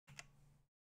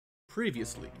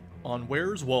Previously on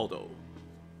Where's Waldo?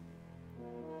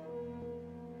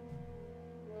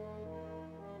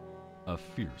 A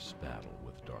fierce battle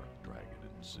with Dark Dragon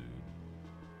ensued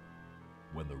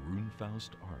when the Runefaust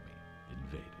army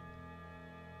invaded.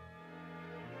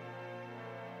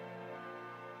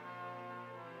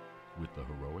 With the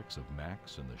heroics of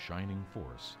Max and the Shining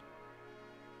Force,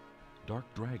 Dark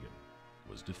Dragon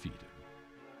was defeated.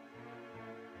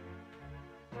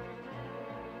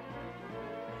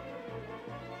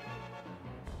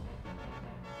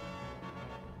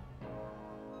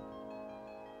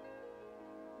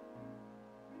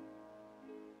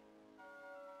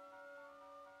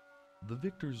 The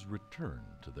victors returned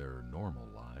to their normal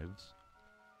lives,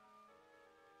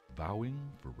 vowing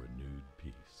for renewed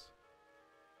peace.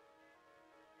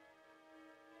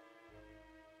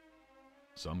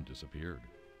 Some disappeared,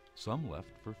 some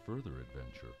left for further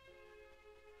adventure,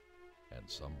 and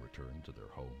some returned to their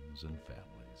homes and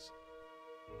families.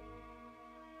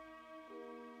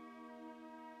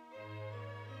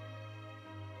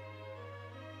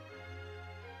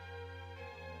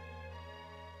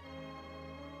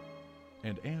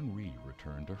 And Anne-Ree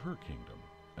returned to her kingdom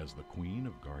as the Queen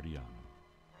of Guardiana.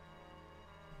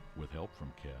 With help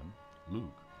from Ken,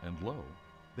 Luke, and Lo,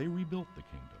 they rebuilt the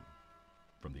kingdom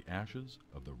from the ashes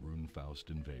of the Runefaust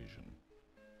invasion.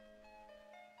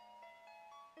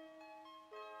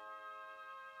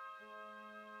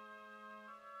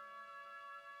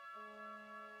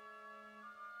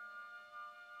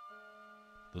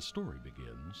 The story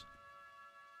begins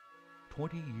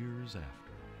 20 years after.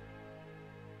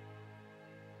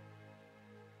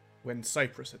 When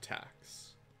Cyprus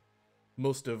attacks,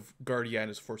 most of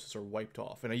Guardiana's forces are wiped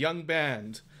off, and a young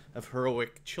band of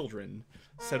heroic children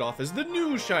set off as the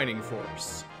new Shining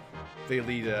Force. They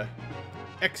lead an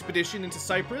expedition into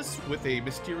Cyprus with a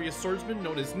mysterious swordsman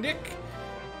known as Nick,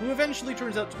 who eventually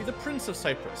turns out to be the Prince of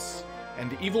Cyprus, and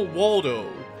the evil Waldo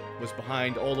was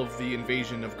behind all of the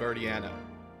invasion of Guardiana.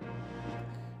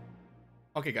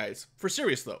 Okay guys, for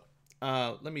serious though,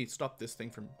 let me stop this thing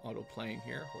from auto-playing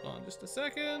here. Hold on just a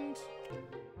second.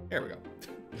 There we go.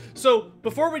 So,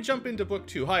 before we jump into Book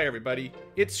 2, hi everybody.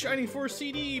 It's Shining Force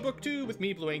CD Book 2 with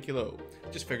me, BlueAnkylo.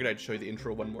 Just figured I'd show you the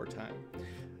intro one more time.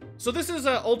 So this is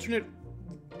an alternate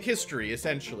history,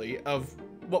 essentially, of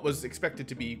what was expected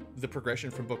to be the progression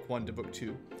from Book 1 to Book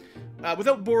 2.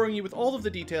 Without boring you with all of the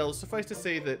details, suffice to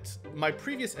say that my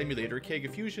previous emulator, Sega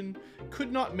Fusion,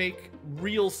 could not make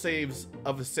real saves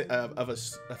of a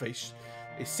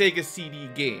Sega CD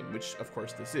game, which of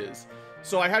course this is.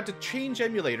 So I had to change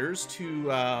emulators to,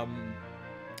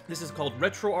 this is called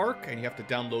RetroArch, and you have to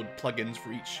download plugins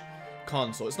for each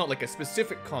console. It's not like a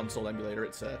specific console emulator,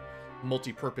 it's a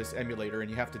multi-purpose emulator, and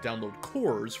you have to download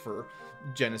cores for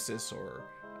Genesis or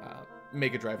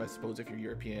Mega Drive, I suppose, if you're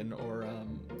European, or,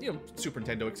 you know, Super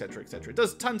Nintendo, etc., etc. It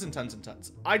does tons and tons and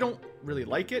tons. I don't really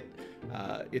like it.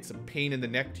 It's a pain in the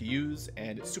neck to use,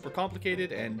 and it's super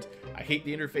complicated, and I hate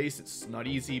the interface. It's not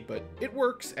easy, but it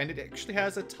works, and it actually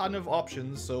has a ton of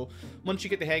options, so once you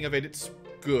get the hang of it, it's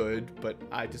good, but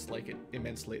I dislike it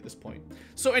immensely at this point.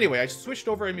 So anyway, I switched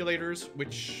over emulators,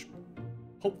 which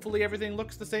hopefully everything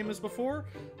looks the same as before.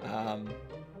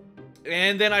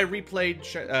 And then I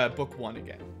replayed Book 1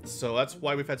 again. So that's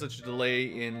why we've had such a delay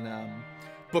in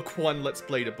Book 1 Let's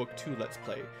Play to Book 2 Let's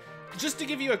Play. Just to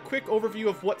give you a quick overview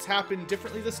of what's happened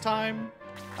differently this time.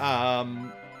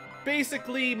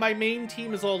 Basically, my main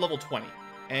team is all level 20.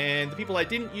 And the people I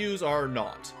didn't use are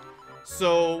not.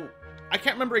 So, I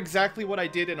can't remember exactly what I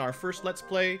did in our first Let's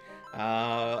Play.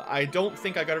 I don't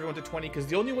think I got everyone to 20, because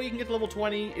the only way you can get to level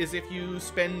 20 is if you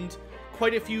spend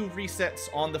quite a few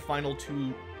resets on the final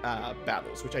two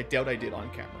battles, which I doubt I did on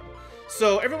camera.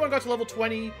 So everyone got to level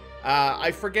 20.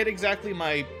 I forget exactly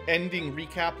my ending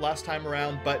recap last time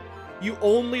around, but you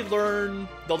only learn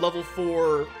the level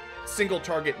 4 single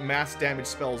target mass damage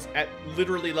spells at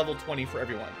literally level 20 for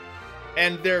everyone.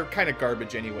 And they're kind of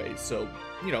garbage anyway, so,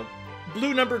 you know,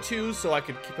 blue number 2, so I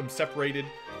could keep them separated,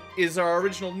 is our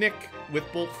original Nick with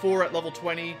Bolt 4 at level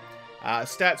 20.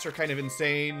 Stats are kind of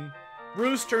insane.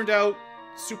 Roos turned out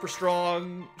super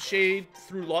strong. Shade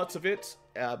threw lots of it.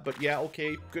 But yeah,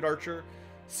 okay, good archer.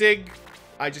 Sig,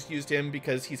 I just used him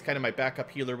because he's kind of my backup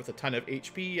healer with a ton of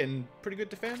HP and pretty good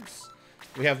defense.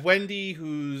 We have Wendy,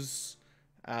 who's,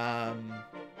 I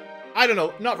don't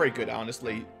know, not very good,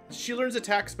 honestly. She learns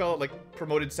attack spell at, like,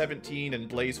 promoted 17 and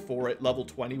blaze 4 at level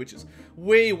 20, which is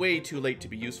way, way too late to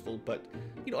be useful. But,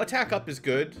 you know, attack up is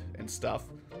good and stuff.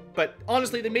 But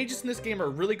honestly, the mages in this game are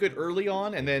really good early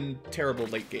on and then terrible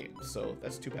late game, so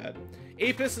that's too bad.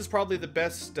 Apis is probably the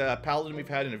best paladin we've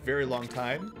had in a very long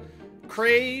time.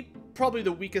 Cray probably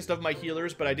the weakest of my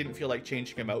healers, but I didn't feel like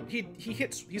changing him out.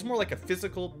 He's more like a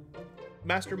physical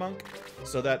Master Monk,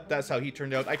 so that's how he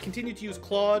turned out. I continued to use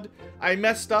Claude. I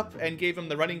messed up and gave him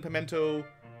the running pimento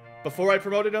before I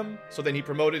promoted him, so then he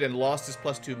promoted and lost his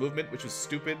 +2 movement, which was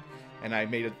stupid, and I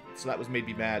made it, so that made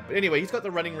me mad. But anyway, he's got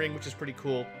the running ring, which is pretty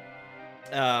cool.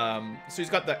 So he's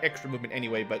got the extra movement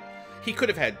anyway, but he could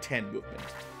have had 10 movement,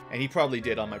 and he probably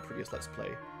did on my previous Let's Play.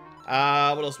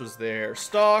 What else was there?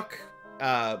 Stock,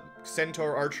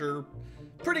 Centaur Archer,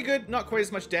 pretty good, not quite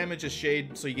as much damage as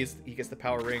Shade, so he gets the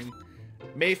power ring.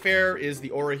 Mayfair is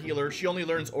the Aura healer. She only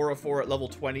learns Aura 4 at level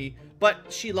 20,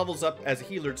 but she levels up as a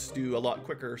healer to do a lot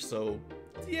quicker, so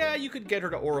yeah, you could get her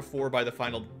to Aura 4 by the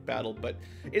final battle, but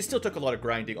it still took a lot of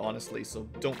grinding, honestly, so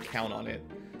don't count on it.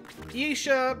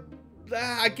 Isha,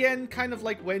 again, kind of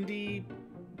like Wendy,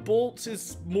 Bolt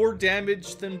is more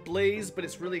damage than Blaze, but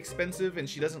it's really expensive, and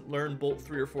she doesn't learn Bolt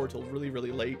 3 or 4 till really,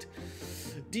 really late.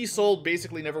 D-Soul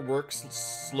basically never works.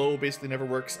 Slow basically never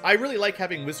works. I really like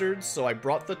having wizards, so I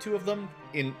brought the 2 of them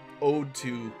in ode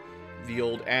to the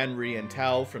old Anri and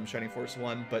Tao from Shining Force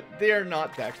 1, but they're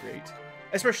not that great,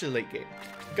 especially late game.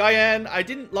 Gaiden, I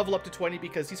didn't level up to 20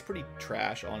 because he's pretty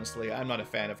trash, honestly. I'm not a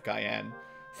fan of Gaiden.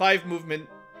 5 movement,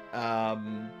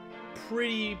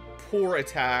 pretty poor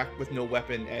attack with no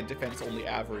weapon, and defense only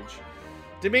average.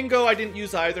 Domingo, I didn't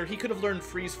use either. He could have learned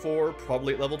Freeze 4,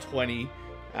 probably at level 20.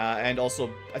 And also,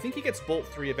 I think he gets Bolt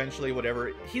 3 eventually,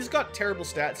 whatever. He's got terrible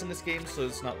stats in this game, so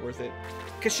it's not worth it.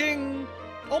 Kashing,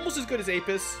 almost as good as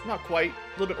Apis, not quite,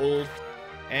 a little bit old.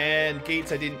 And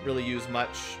Gates, I didn't really use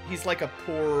much. He's like a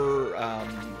poor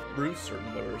Roos, or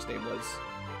whatever his name was.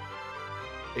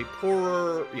 A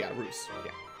poorer, yeah, Roos,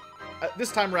 yeah.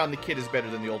 This time around, the kid is better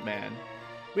than the old man.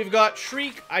 We've got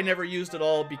Shriek, I never used at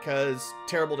all because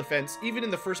terrible defense. Even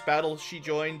in the first battle she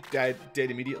joined, dead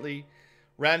immediately.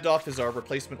 Randolph is our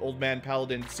replacement old man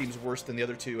paladin, seems worse than the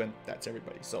other 2, and that's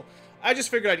everybody. So I just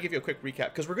figured I'd give you a quick recap,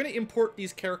 because we're going to import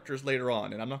these characters later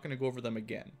on, and I'm not going to go over them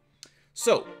again.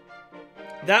 So,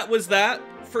 that was that.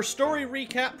 For story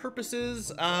recap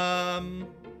purposes,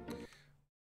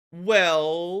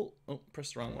 well... Oh,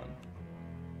 press the wrong one.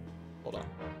 Hold on.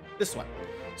 This one.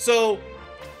 So,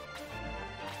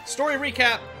 story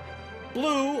recap.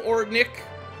 Blue, or Nick,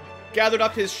 gathered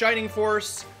up his Shining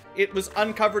Force. It was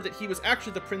uncovered that he was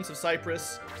actually the Prince of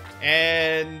Cyprus,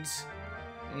 and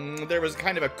there was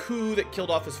kind of a coup that killed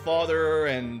off his father,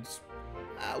 and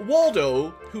Waldo,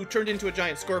 who turned into a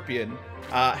giant scorpion,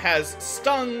 has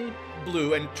stung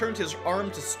Blue and turned his arm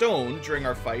to stone during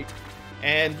our fight,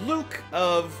 and Luke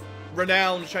of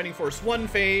renowned Shining Force 1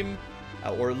 fame,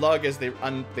 or Lug as they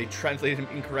translated him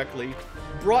incorrectly,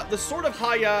 brought the Sword of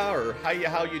Haya, or Haya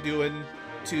how you doing,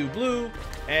 to Blue,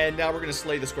 and now we're going to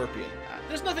slay the scorpion.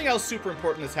 There's nothing else super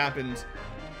important that's happened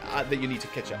that you need to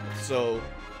catch up with. So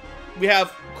we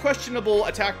have questionable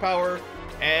attack power,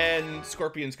 and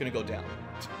Scorpion's gonna go down.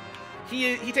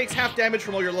 He takes half damage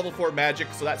from all your level 4 magic,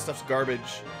 so that stuff's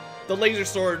garbage. The laser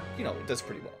sword, you know, it does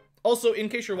pretty well. Also, in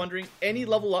case you're wondering, any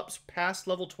level ups past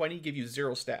level 20 give you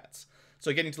 0 stats.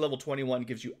 So getting to level 21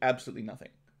 gives you absolutely nothing.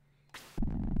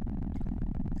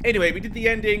 Anyway, we did the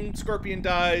ending. Scorpion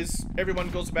dies.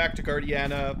 Everyone goes back to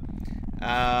Guardiana.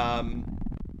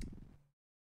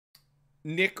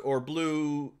 Nick, or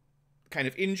Blue, kind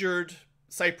of injured.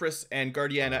 Cyprus and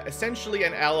Guardiana, essentially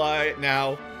an ally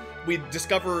now. We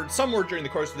discovered somewhere during the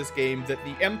course of this game that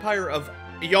the Empire of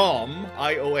Iom,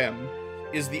 I-O-M,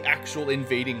 is the actual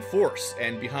invading force,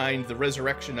 and behind the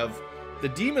resurrection of the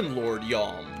Demon Lord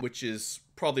Yom, which is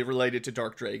probably related to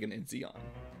Dark Dragon and Xeon.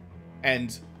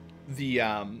 And the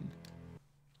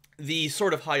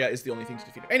Sword of Haya is the only thing to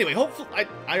defeat him. Anyway, hopefully,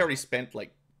 I already spent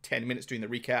like 10 minutes doing the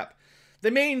recap. The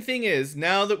main thing is,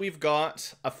 now that we've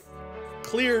got a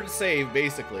cleared save,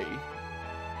 basically,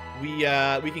 we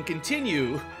can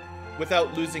continue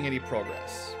without losing any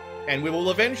progress. And we will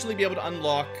eventually be able to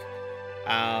unlock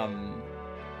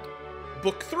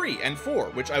Book 3 and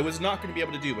 4, which I was not going to be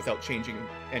able to do without changing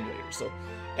emulators. So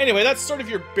anyway, that's sort of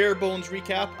your bare bones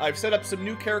recap. I've set up some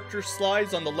new character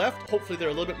slides on the left. Hopefully they're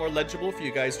a little bit more legible for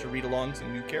you guys to read along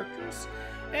some new characters.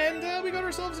 And we got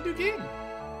ourselves a new game.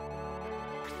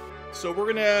 So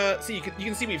we're gonna see, you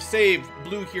can see we've saved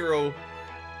Blue Hero.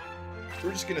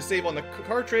 We're just gonna save on the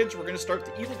cartridge. We're gonna start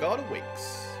The Evil God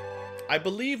Awakes. I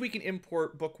believe we can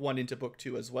import Book 1 into Book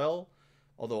 2 as well,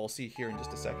 although I'll see here in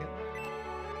just a second.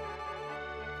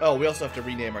 Oh, we also have to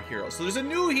rename our hero. So there's a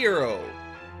new hero.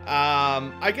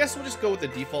 I guess we'll just go with the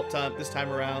default time this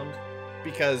time around,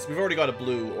 because we've already got a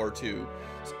Blue or 2.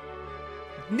 So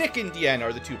Nick and Deanna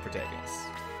are the 2 protagonists.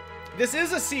 This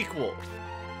is a sequel.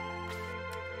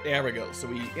 There we go. So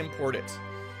we import it.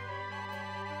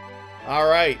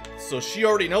 Alright, so she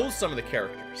already knows some of the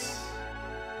characters.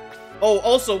 Oh,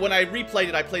 also, when I replayed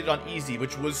it, I played it on easy,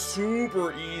 which was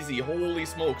super easy. Holy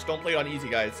smokes, don't play it on easy,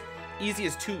 guys. Easy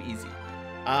is too easy.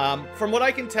 From what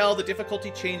I can tell, the difficulty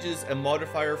changes a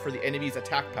modifier for the enemy's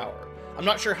attack power. I'm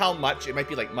not sure how much. It might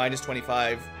be like minus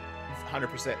 25,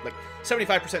 100%, like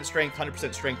 75% strength,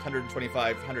 100% strength,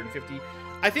 125, 150.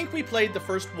 I think we played the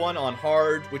first one on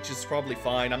hard, which is probably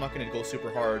fine. I'm not going to go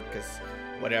super hard because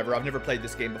whatever. I've never played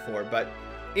this game before. But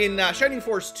in Shining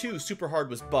Force 2, super hard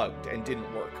was bugged and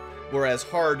didn't work. Whereas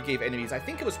hard gave enemies, I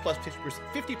think it was plus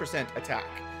 50% attack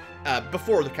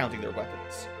before counting their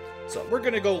weapons. So we're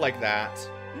going to go like that.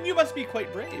 You must be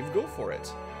quite brave. Go for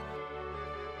it.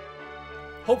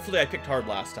 Hopefully I picked hard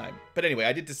last time. But anyway,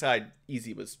 I did decide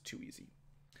easy was too easy.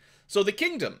 So the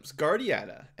kingdoms,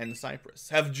 Guardiana and Cyprus,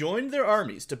 have joined their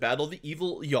armies to battle the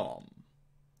evil Yom.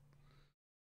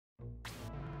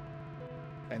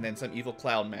 And then some evil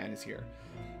cloud man is here.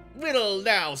 We'll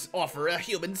now offer a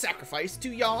human sacrifice to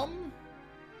Yom.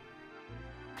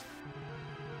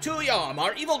 To Yom,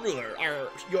 our evil ruler,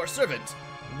 your servant,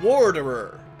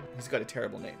 Warderer, he's got a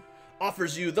terrible name,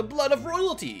 offers you the blood of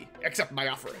royalty. Accept my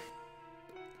offering.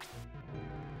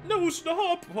 No,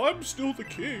 stop! I'm still the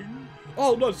king.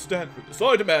 I'll not stand for this.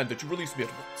 I demand that you release me at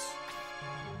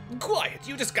once. Quiet,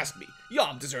 you disgust me.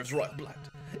 Yom deserves royal blood.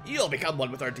 You'll become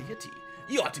one with our deity.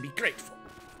 You ought to be grateful.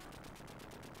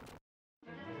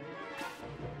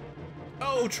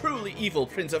 Oh, truly evil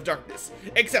Prince of Darkness,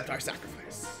 accept our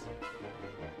sacrifice.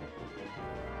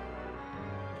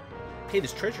 Hey,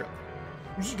 there's treasure.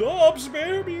 Stop,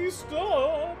 spare me,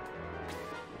 stop.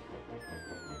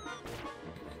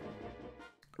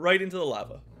 Right into the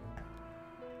lava.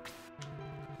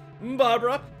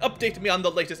 Barbara, update me on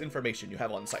the latest information you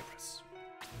have on Cyprus.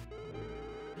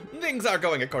 Things are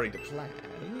going according to plan.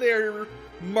 They're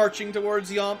marching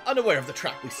towards Yom, unaware of the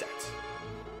trap we set.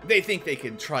 They think they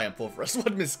can triumph over us.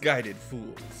 What misguided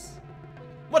fools.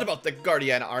 What about the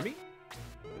Guardiana army?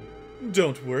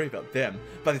 Don't worry about them.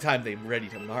 By the time they're ready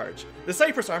to march, the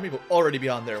Cyprus army will already be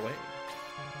on their way.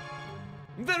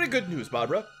 Very good news,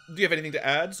 Barbara. Do you have anything to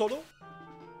add, Solo?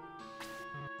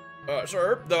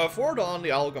 Sir, the fort on the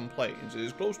Algam Plains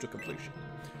is close to completion.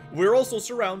 We're also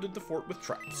surrounded the fort with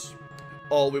traps.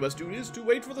 All we must do is to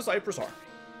wait for the Cyprus army.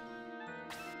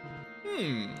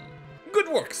 Good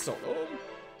work, Solo.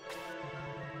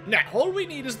 Now, all we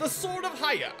need is the Sword of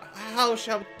Haya. How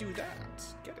shall we do that?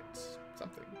 Get it.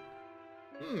 Something.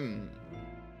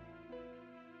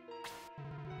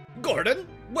 Gordon?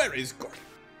 Where is Gordon?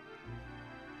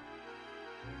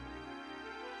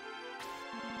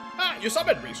 Ah, you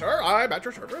summoned me, sir. I'm at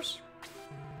your service.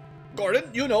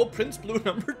 Gordon, you know Prince Blue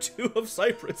 #2 of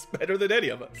Cyprus better than any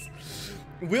of us.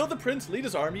 Will the prince lead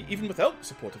his army even without the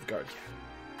support of the Guardian?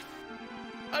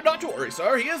 Not to worry,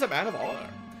 sir. He is a man of honor.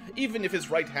 Even if his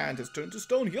right hand has turned to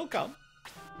stone, he'll come.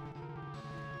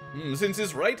 Since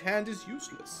his right hand is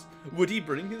useless, would he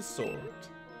bring his sword?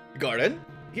 Gordon,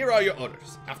 here are your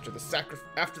orders. After the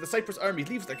Cyprus army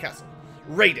leaves their castle,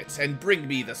 raid it and bring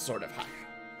me the Sword of Haya.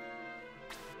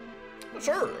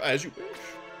 Sir, as you wish.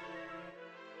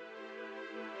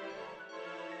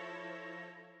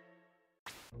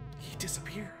 He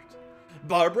disappeared.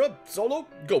 Barbara, Solo,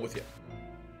 go with him.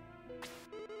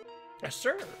 Yes,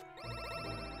 sir.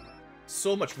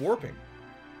 So much warping.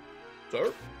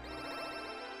 Sir?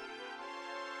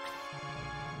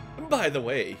 By the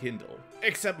way, Hindle,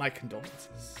 accept my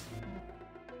condolences.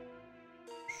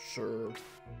 Sure.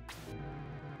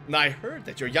 I heard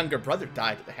that your younger brother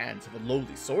died at the hands of a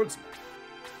lowly swordsman.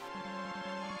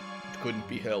 It couldn't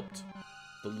be helped.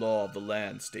 The law of the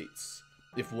land states,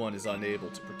 if one is unable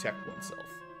to protect oneself,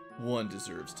 one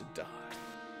deserves to die.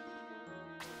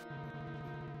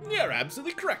 You're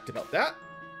absolutely correct about that.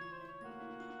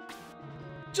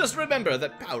 Just remember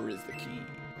that power is the key.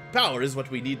 Power is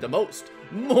what we need the most.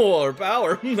 More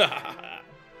power.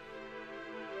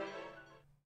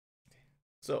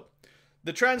 So,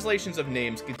 the translations of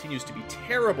names continues to be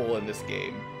terrible in this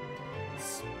game.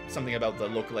 It's something about the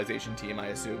localization team, I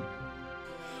assume.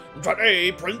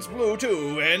 Today, Prince Blue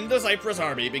 2 and the Cyprus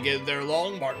army begin their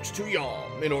long march to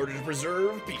Yom in order to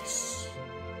preserve peace.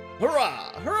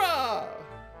 Hurrah! Hurrah!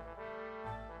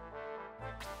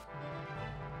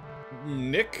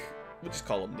 Nick? We'll just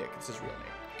call him Nick. It's his real name.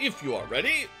 If you are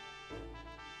ready.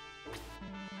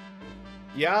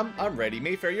 Yeah, I'm ready.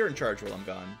 Mayfair, you're in charge while I'm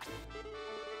gone.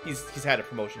 He's had a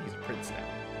promotion. He's a prince now.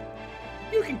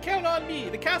 You can count on me.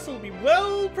 The castle will be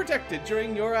well protected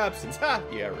during your absence. Ha!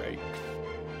 Yeah, right.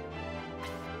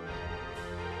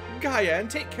 Gaia, and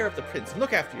take care of the prince and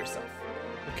look after yourself.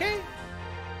 Okay?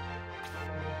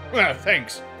 Well,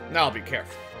 thanks. Now be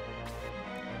careful.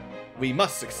 We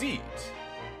must succeed.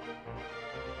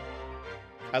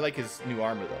 I like his new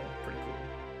armor, though. Pretty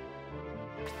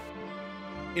cool.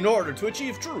 In order to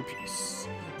achieve true peace,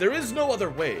 there is no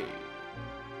other way.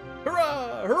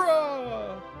 Hurrah!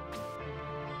 Hurrah!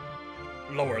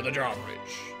 Lower the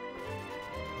drawbridge.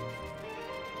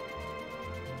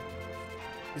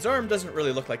 His arm doesn't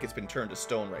really look like it's been turned to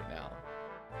stone right now.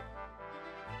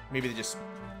 Maybe they just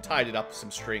tied it up with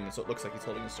some string so it looks like he's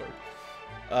holding a sword.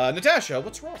 Natasha,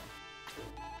 what's wrong?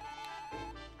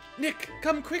 Nick,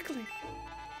 come quickly.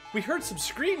 We heard some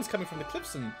screams coming from the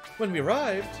cliffs when we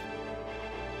arrived.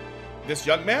 This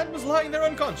young man was lying there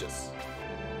unconscious.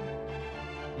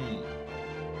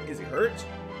 Is he hurt?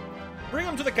 Bring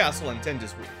him to the castle and tend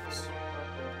his wounds.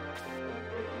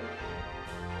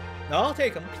 I'll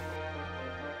take him.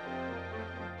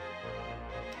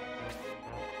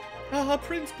 Ah,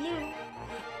 Prince Blue.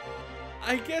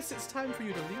 I guess it's time for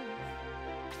you to leave.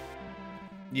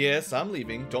 Yes, I'm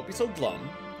leaving. Don't be so glum.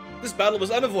 This battle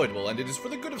was unavoidable, and it is for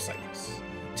the good of Cyprus.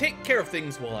 Take care of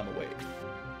things while I'm away.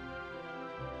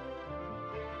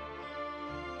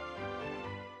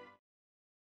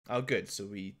 Oh, good. So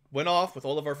we went off with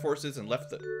all of our forces and left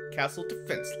the castle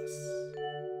defenseless.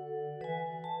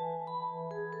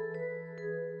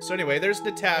 So anyway, there's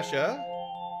Natasha.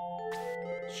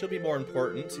 She'll be more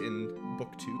important in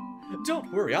Book 2.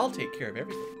 Don't worry, I'll take care of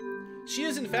everything. She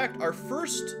is, in fact, our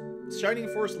first Shining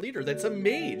Force leader that's a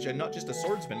mage and not just a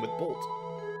swordsman with bolt.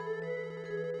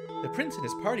 The prince and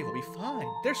his party will be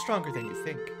fine. They're stronger than you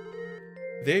think.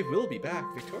 They will be back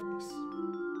victorious.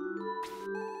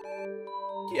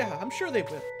 Yeah, I'm sure they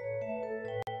will.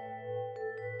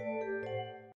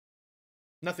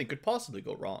 Nothing could possibly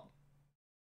go wrong.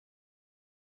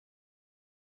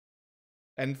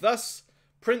 And thus,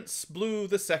 Prince Blue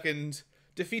II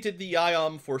defeated the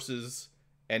Iom forces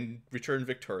and returned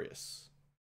victorious.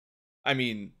 I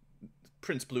mean,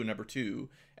 Prince Blue #2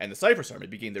 and the Cyprus army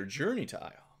began their journey to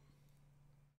Iom.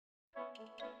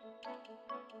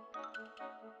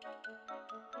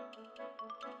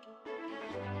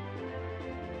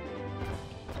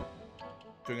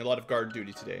 Doing a lot of guard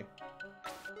duty today.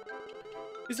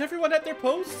 Is everyone at their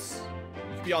posts?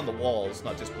 You should be on the walls,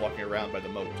 not just walking around by the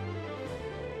moat.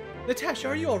 Natasha,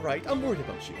 are you alright? I'm worried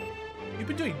about you. You've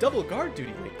been doing double guard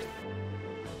duty lately.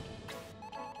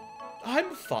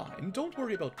 I'm fine. Don't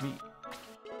worry about me.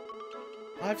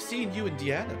 I've seen you and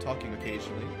Deanna talking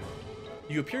occasionally.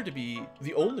 You appear to be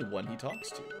the only one he talks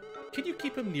to. Can you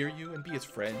keep him near you and be his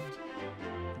friend?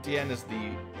 Deanna's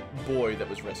the boy that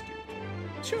was rescued.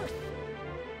 Sure.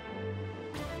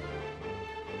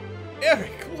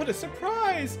 Eric, what a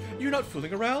surprise! You're not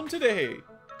fooling around today.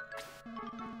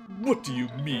 What do you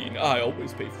mean? I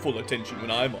always pay full attention when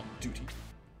I'm on duty.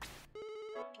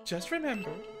 Just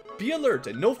remember, be alert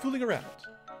and no fooling around.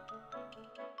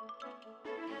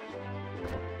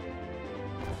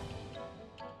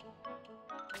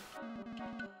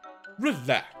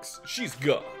 Relax, she's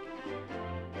gone.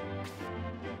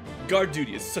 Guard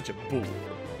duty is such a bore.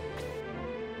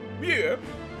 Yeah,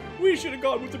 we should have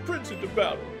gone with the prince into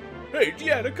battle. Hey,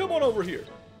 Deanna, come on over here.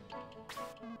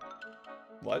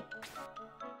 What?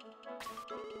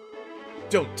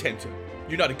 Don't tempt him.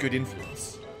 You're not a good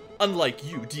influence. Unlike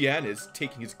you, Deanna is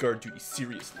taking his guard duty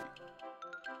seriously.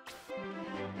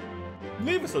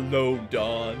 Leave us alone,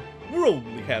 Dawn. We're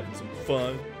only having some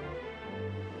fun.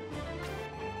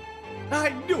 I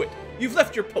knew it! You've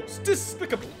left your post.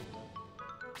 Despicable.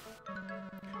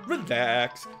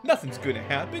 Relax. Nothing's gonna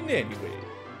happen anyway.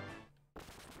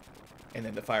 And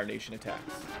then the Fire Nation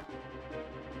attacks.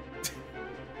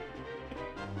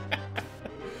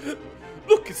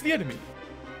 Look, it's the enemy.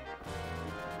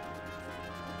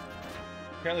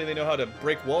 Apparently they know how to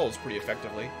break walls pretty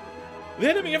effectively. The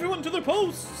enemy, everyone to their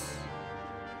posts!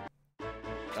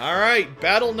 Alright,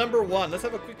 battle number 1. Let's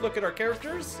have a quick look at our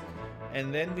characters,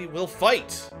 and then we will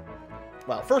fight.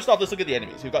 Well, first off, let's look at the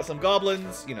enemies. We've got some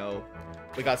goblins, you know.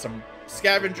 We got some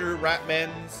scavenger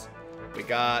ratmens. We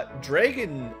got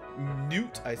dragon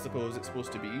newt, I suppose it's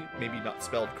supposed to be. Maybe not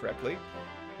spelled correctly.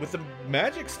 With the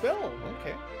magic spell.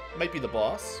 Okay. Might be the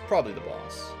boss. Probably the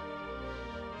boss.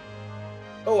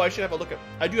 Oh, I should have a look at...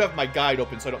 I do have my guide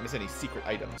open so I don't miss any secret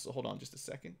items. So hold on just a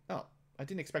second. Oh, I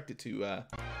didn't expect it to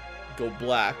go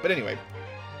black. But anyway.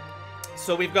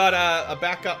 So we've got a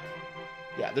backup.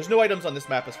 Yeah, there's no items on this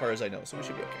map as far as I know. So we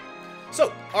should be okay.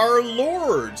 So, our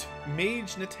Lord,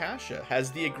 Mage Natasha,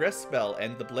 has the Aggress spell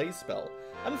and the Blaze spell.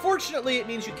 Unfortunately, it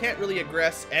means you can't really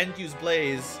Aggress and use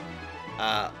Blaze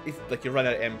if like you run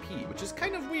out of MP, which is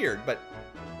kind of weird, but,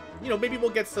 you know, maybe we'll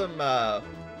get some, what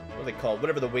are they called?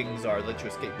 Whatever the wings are that let you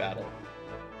escape battle.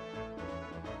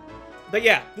 But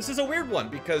yeah, this is a weird one,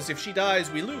 because if she dies,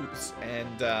 we lose.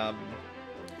 And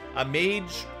a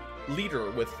mage leader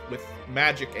with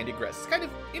magic and egress. It's kind of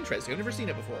interesting. I've never seen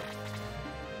it before.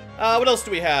 What else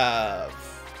do we have?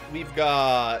 We've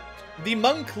got the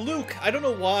monk Luke. I don't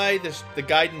know why the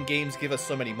Gaiden games give us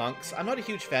so many monks. I'm not a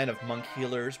huge fan of monk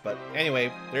healers, but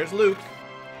anyway, there's Luke.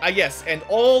 Yes, and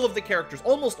all of the characters,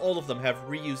 almost all of them, have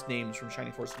reused names from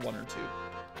Shining Force 1 or 2.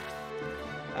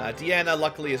 Deanna,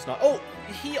 luckily, is not... Oh,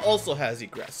 he also has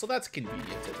egress, so that's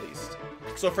convenient, at least.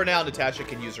 So for now, Natasha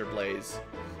can use her blaze.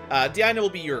 Deanna will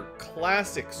be your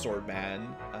classic swordman,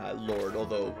 lord,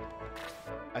 although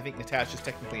I think Natasha's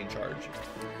technically in charge.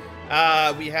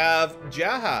 We have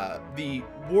Jaha, the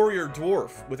warrior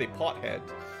dwarf with a pothead.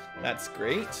 That's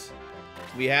great.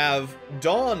 We have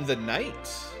Dawn, the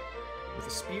knight, with a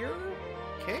spear.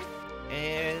 Okay.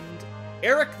 And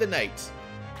Eric, the knight.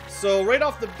 So right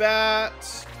off the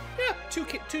bat, yeah,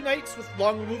 two knights with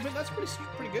long movement. That's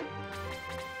pretty good.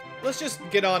 Let's just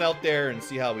get on out there and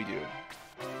see how we do.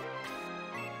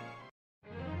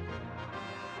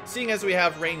 Seeing as we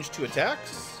have range 2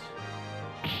 attacks.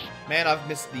 Man, I've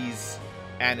missed these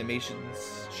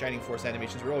animations. Shining Force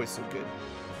animations were always so good.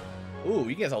 Ooh,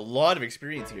 you guys have a lot of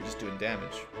experience here just doing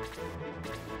damage.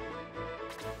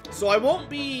 So I won't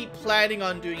be planning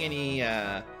on doing any,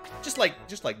 just like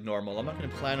normal. I'm not going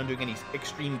to plan on doing any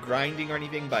extreme grinding or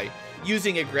anything by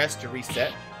using egress to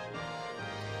reset.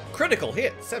 Critical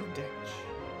hit, 7 damage.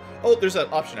 Oh, there's an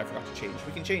option I forgot to change.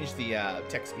 We can change the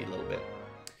text speed a little bit.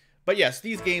 But yes,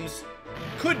 these games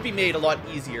could be made a lot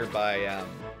easier by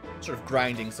sort of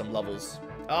grinding some levels.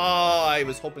 Oh, I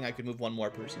was hoping I could move one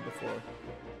more person before.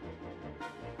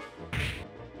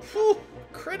 Whew,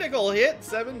 critical hit,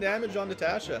 7 damage on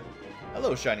Natasha.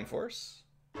 Hello, Shining Force.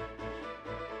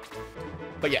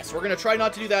 But yes, we're going to try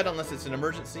not to do that unless it's an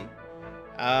emergency.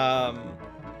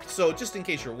 So just in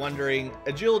case you're wondering,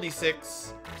 agility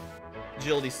 6,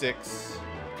 agility 6,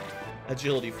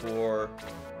 agility 4,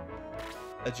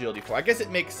 agility 4. I guess it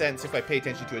makes sense if I pay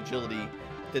attention to agility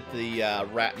that the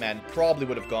Ratman probably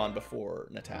would have gone before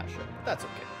Natasha. That's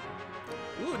okay.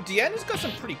 Ooh, Deanna's got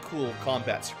some pretty cool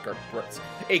combat sprites.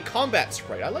 A combat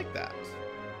sprite, I like that.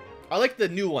 I like the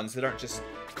new ones that aren't just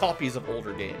copies of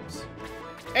older games.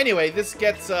 Anyway, this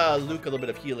gets Luke a little bit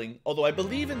of healing. Although I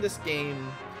believe in this game,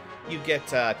 you get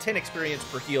 10 experience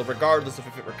per heal, regardless of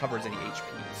if it recovers any HP.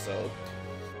 So,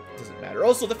 it doesn't matter.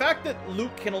 Also, the fact that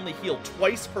Luke can only heal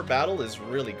twice per battle is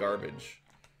really garbage.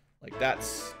 Like,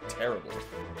 that's terrible.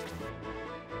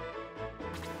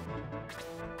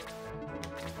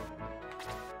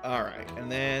 Alright,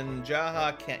 and then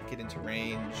Jaha can't get into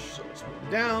range, so let's move him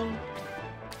down.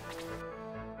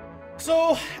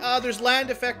 So, there's land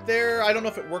effect there. I don't know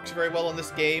if it works very well in this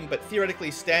game, but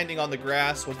theoretically standing on the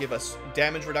grass will give us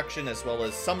damage reduction as well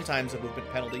as sometimes a movement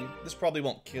penalty. This probably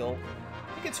won't kill.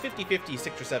 I think it's 50-50,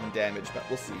 6 or 7 damage, but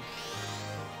we'll see.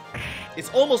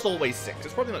 It's almost always 6.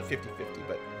 It's probably not 50-50,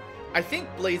 but I think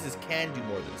blazes can do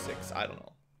more than 6. I don't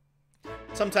know.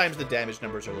 Sometimes the damage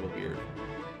numbers are a little weird.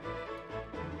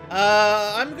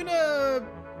 I'm gonna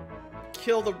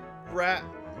kill the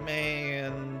Ratman's...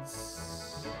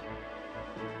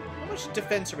 How much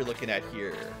defense are we looking at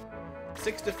here?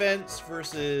 6 defense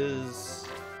versus...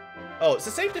 Oh, it's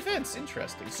the same defense.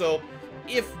 Interesting. So,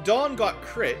 if Dawn got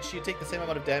crit, she'd take the same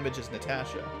amount of damage as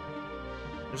Natasha.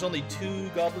 There's only 2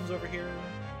 goblins over here.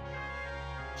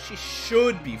 She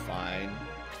should be fine.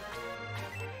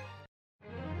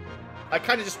 I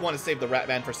kind of just want to save the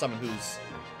Ratman for someone who's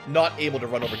not able to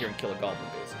run over here and kill a goblin,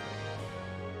 basically.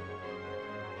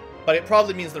 But it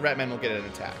probably means the Ratman will get an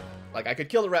attack. Like, I could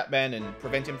kill the Ratman and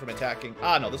prevent him from attacking.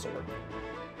 Ah, no, this will work.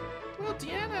 Well,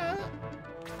 Deanna...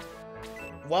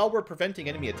 While we're preventing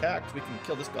enemy attacks, we can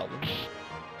kill this goblin.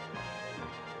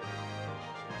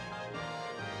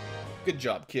 Good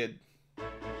job, kid.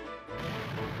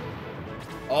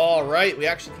 Alright, we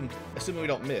actually can... Assuming we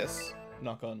don't miss.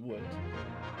 Knock on wood.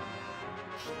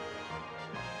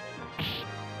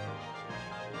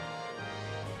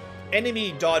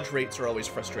 Enemy dodge rates are always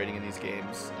frustrating in these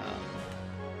games.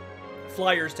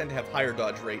 Flyers tend to have higher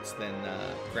dodge rates than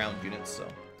ground units, so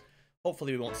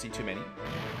hopefully we won't see too many.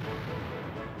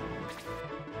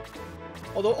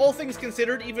 Although, all things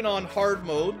considered, even on hard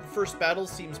mode, first battle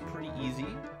seems pretty easy.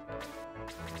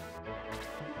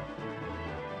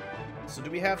 So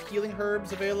do we have healing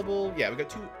herbs available? Yeah, we got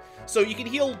 2. So you can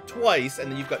heal twice,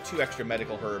 and then you've got 2 extra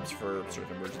medical herbs for sort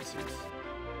of emergencies.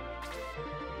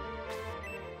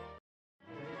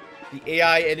 The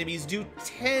AI enemies do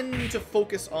tend to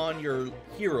focus on your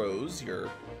heroes, your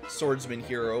swordsman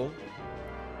hero.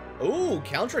 Oh,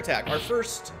 counterattack. Our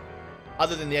first,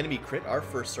 other than the enemy crit, our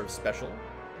first sort of special.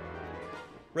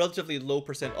 Relatively low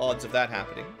 % odds of that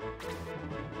happening.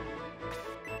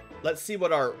 Let's see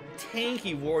what our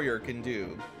tanky warrior can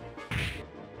do.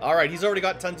 Alright, he's already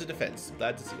got tons of defense.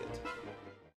 Glad to see it.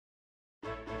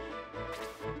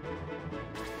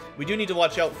 We do need to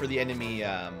watch out for the enemy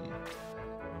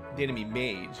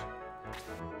mage.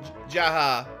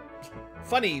 Jaha.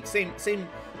 Funny, same.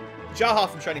 Jaha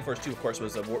from Shining Force 2, of course,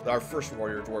 was our first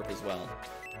warrior dwarf as well.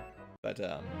 But,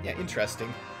 yeah,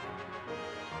 interesting.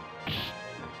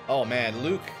 Oh, man,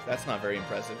 Luke, that's not very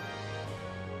impressive.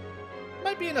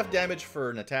 Might be enough damage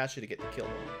for Natasha to get the kill.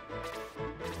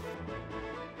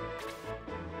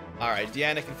 Alright,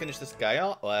 Deanna can finish this guy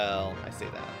off. Well, I say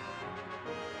that.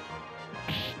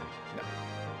 No.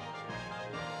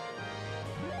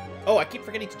 Oh, I keep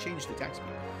forgetting to change the attack speed.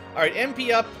 Alright,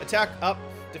 MP up, attack up,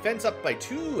 defense up by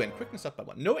 2, and quickness up by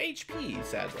 1. No HP,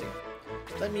 sadly.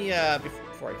 Let me,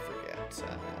 before I forget,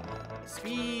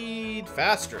 speed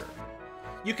faster.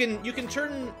 You can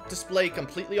turn display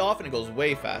completely off and it goes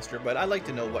way faster, but I like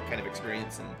to know what kind of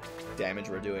experience and damage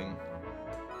we're doing.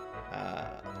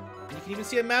 You can even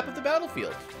see a map of the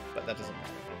battlefield, but that doesn't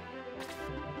matter.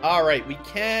 Alright, we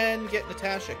can get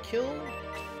Natasha killed.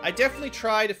 I definitely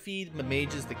try to feed the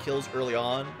mages the kills early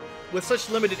on. With such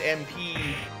limited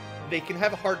MP, they can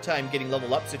have a hard time getting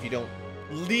level ups if you don't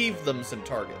leave them some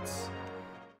targets.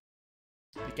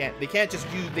 They can't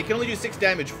just do, they can only do 6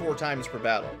 damage 4 times per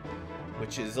battle,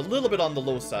 which is a little bit on the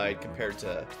low side compared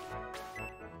to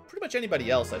pretty much anybody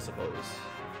else, I suppose.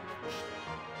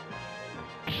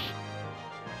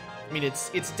 I mean,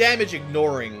 it's damage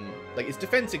ignoring, like, it's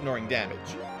defense ignoring damage.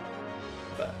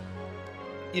 But,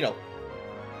 you know,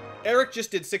 Eric just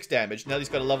did 6 damage. Now he's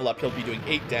got to level up. He'll be doing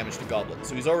 8 damage to goblins.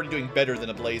 So he's already doing better than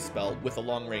a blaze spell with a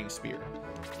long-range spear.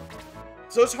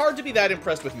 So it's hard to be that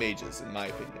impressed with mages, in my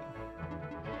opinion.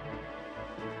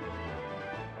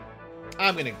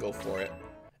 I'm going to go for it.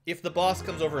 If the boss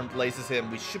comes over and blazes him,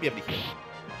 we should be able to heal him.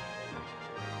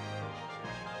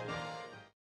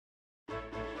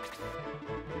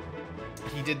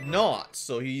 He did not,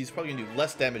 so he's probably going to do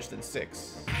less damage than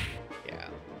 6. Yeah.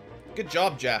 Good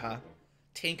job, Jaha.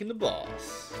 Tanking the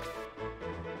boss.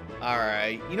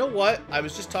 Alright. You know what? I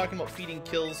was just talking about feeding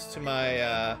kills to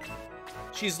my,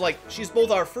 she's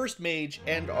both our first mage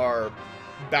and our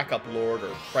backup lord or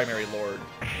primary lord.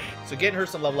 So getting her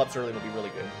some level ups early will be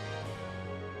really good.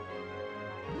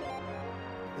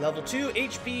 Level 2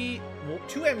 HP,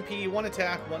 2 MP, 1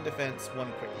 attack, 1 defense,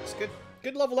 1 quickness.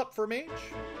 Good level up for a mage.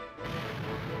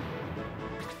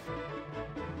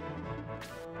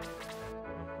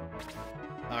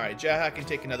 Alright, Jaha can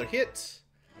take another hit.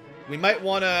 We might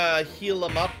want to heal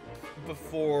him up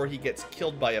before he gets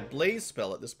killed by a blaze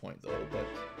spell at this point, though. But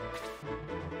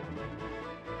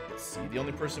let's see. The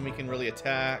only person we can really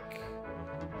attack.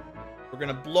 We're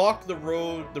gonna block the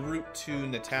route to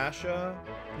Natasha.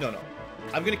 No.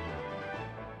 I'm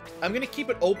gonna keep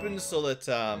it open so that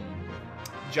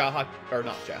Jaha, or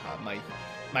not Jaha,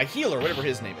 my healer, whatever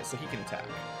his name is, so he can attack.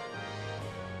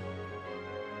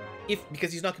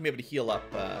 Because he's not gonna be able to heal up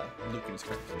Luke in his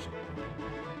current position.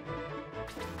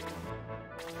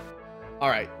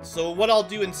 Alright, so what I'll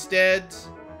do instead...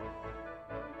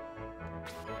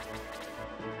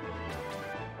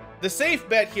 The safe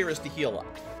bet here is to heal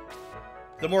up.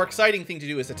 The more exciting thing to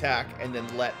do is attack, and then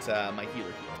let my healer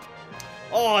heal.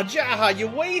 Oh, Jaha, you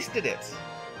wasted it!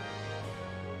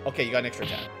 Okay, you got an extra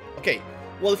attack. Okay,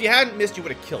 well, if you hadn't missed, you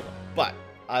would have killed him. But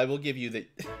I will give you the...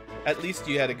 At least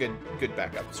you had a good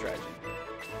backup strategy.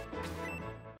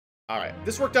 Alright,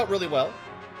 this worked out really well.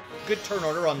 Good turn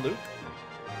order on Luke.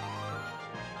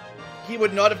 He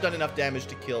would not have done enough damage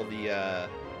to kill the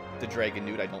dragon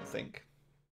newt, I don't think.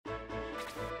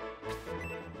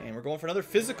 And we're going for another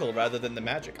physical rather than the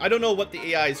magic. I don't know what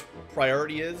the AI's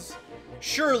priority is.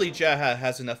 Surely Jaha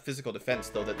has enough physical defense,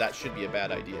 though, that should be a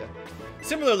bad idea.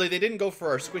 Similarly, they didn't go for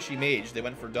our squishy mage. They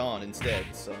went for Dawn instead,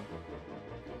 so...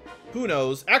 Who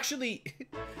knows? Actually,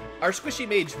 our squishy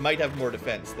mage might have more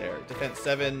defense there. Defense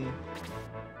 7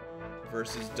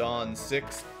 versus Dawn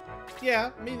 6.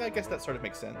 Yeah, I mean, I guess that sort of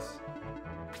makes sense.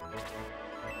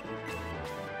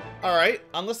 Alright,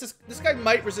 unless this guy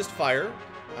might resist fire.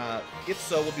 If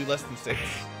so, we'll do less than 6.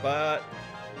 But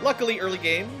luckily, early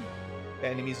game, the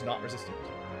enemy's not resistant.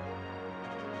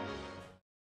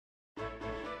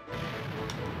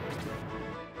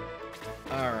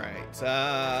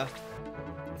 Alright,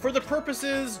 for the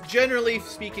purposes, generally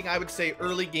speaking, I would say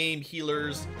early game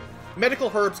healers,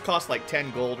 medical herbs cost like 10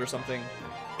 gold or something.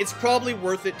 It's probably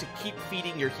worth it to keep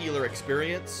feeding your healer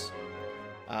experience,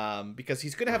 because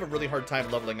he's going to have a really hard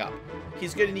time leveling up.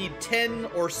 He's going to need 10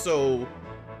 or so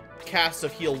casts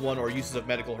of heal 1 or uses of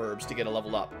medical herbs to get a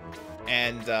level up.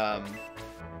 And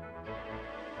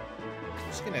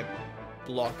just gonna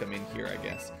block him in here, I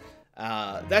guess.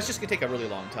 That's just gonna take a really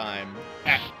long time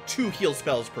at 2 heal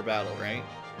spells per battle, right?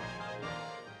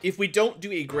 If we don't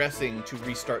do aggressing to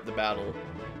restart the battle,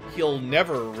 he'll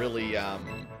never really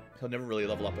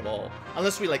level up at all.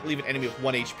 Unless we, like, leave an enemy with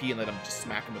 1 HP and let him just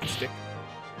smack him with a stick.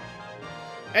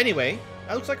 Anyway,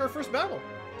 that looks like our first battle.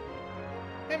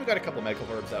 And we got a couple medical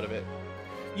herbs out of it.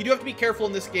 You do have to be careful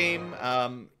in this game.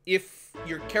 If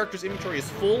your character's inventory is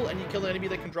full and you kill an enemy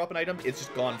that can drop an item, it's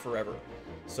just gone forever.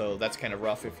 So that's kind of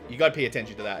rough. You gotta pay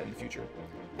attention to that in the future.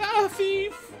 Ah,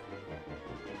 thief!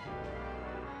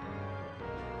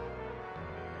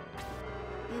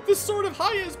 The sword of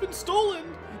Haya has been stolen!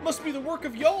 Must be the work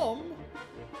of Yom!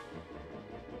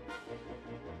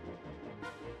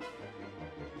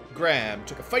 Graham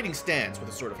took a fighting stance with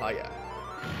the sword of Haya.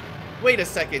 Wait a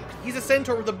second, he's a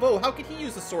centaur with a bow. How could he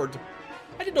use the sword to...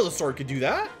 I didn't know the sword could do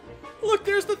that. Look,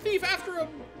 there's the thief after him!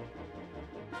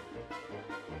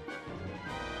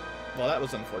 Well, that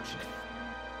was unfortunate.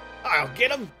 I'll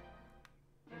get him!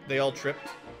 They all tripped.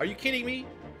 Are you kidding me?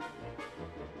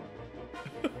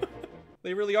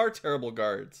 They really are terrible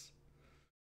guards.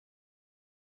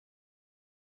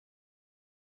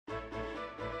 He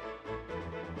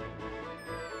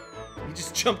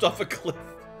just jumped off a cliff.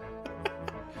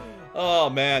 Oh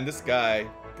man, this guy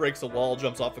breaks a wall,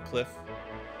 jumps off a cliff.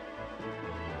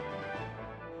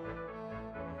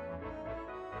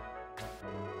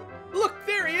 Look,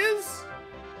 there he is!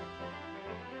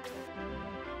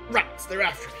 Rats, they're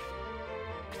after me.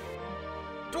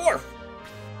 Dwarf!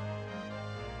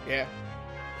 Yeah.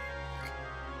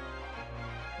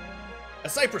 A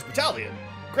Cypress battalion?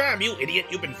 Graham, you idiot,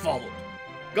 you've been followed.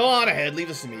 Go on ahead, leave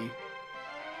this to me.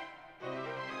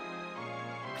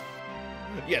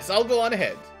 Yes, I'll go on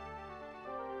ahead.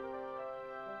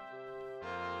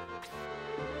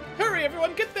 Hurry,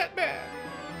 everyone, get that man!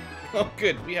 Oh,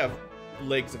 good, we have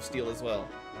legs of steel as well.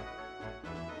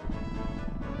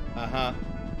 Uh-huh.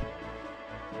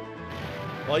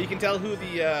 Well, you can tell who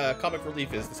the comic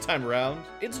relief is this time around.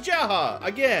 It's Jaha,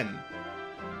 again!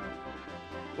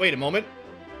 Wait a moment.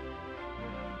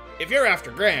 If you're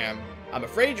after Graham, I'm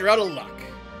afraid you're out of luck.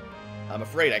 I'm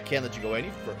afraid I can't let you go any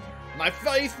further. My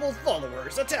faithful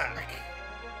followers, attack!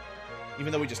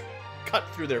 Even though we just cut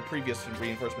through their previous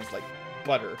reinforcements like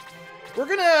butter. We're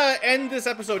gonna end this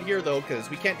episode here, though, because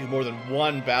we can't do more than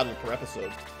 1 battle per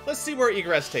episode. Let's see where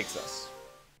Egress takes us.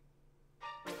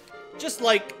 Just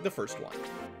like the first one.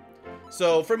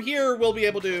 So from here, we'll be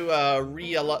able to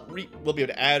we'll be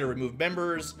able to add or remove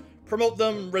members, promote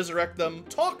them, resurrect them,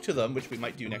 talk to them, which we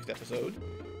might do next episode,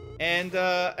 and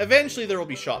eventually there will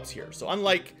be shops here. So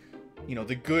unlike, you know,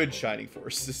 the good Shining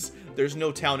Forces, there's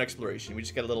no town exploration. We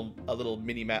just get a little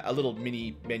mini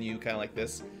menu, kind of like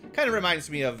this. Kind of reminds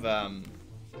me of the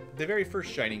very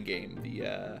first Shining game,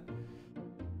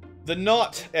 the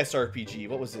not SRPG.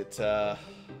 What was it?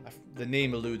 The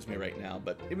name eludes me right now,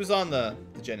 but it was on the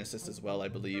Genesis as well, I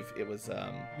believe. It was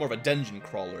more of a dungeon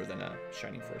crawler than a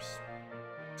Shining Force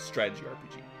strategy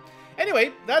RPG.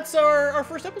 Anyway, that's our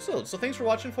first episode. So thanks for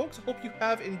watching, folks. I hope you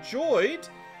have enjoyed.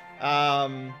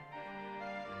 Yeah,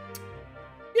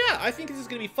 I think this is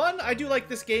going to be fun. I do like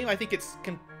this game. I think it's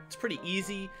pretty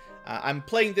easy. I'm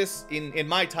playing this in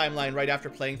my timeline right after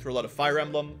playing through a lot of Fire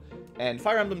Emblem. And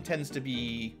Fire Emblem tends to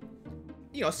be,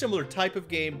 you know, a similar type of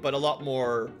game, but a lot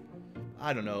more,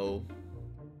 I don't know,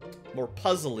 more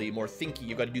puzzly, more thinky.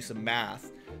 You've got to do some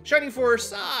math. Shining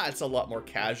Force, it's a lot more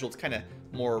casual. It's kind of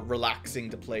more relaxing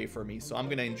to play for me, so I'm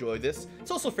going to enjoy this.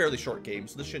 It's also a fairly short game,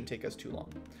 so this shouldn't take us too long.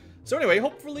 So anyway,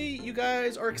 hopefully you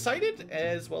guys are excited,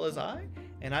 as well as I,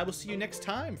 and I will see you next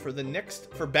time for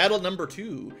battle number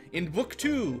 2 in book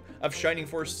 2 of Shining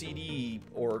Force CD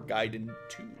or Gaiden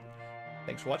 2.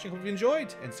 Thanks for watching, hope you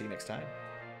enjoyed, and see you next time.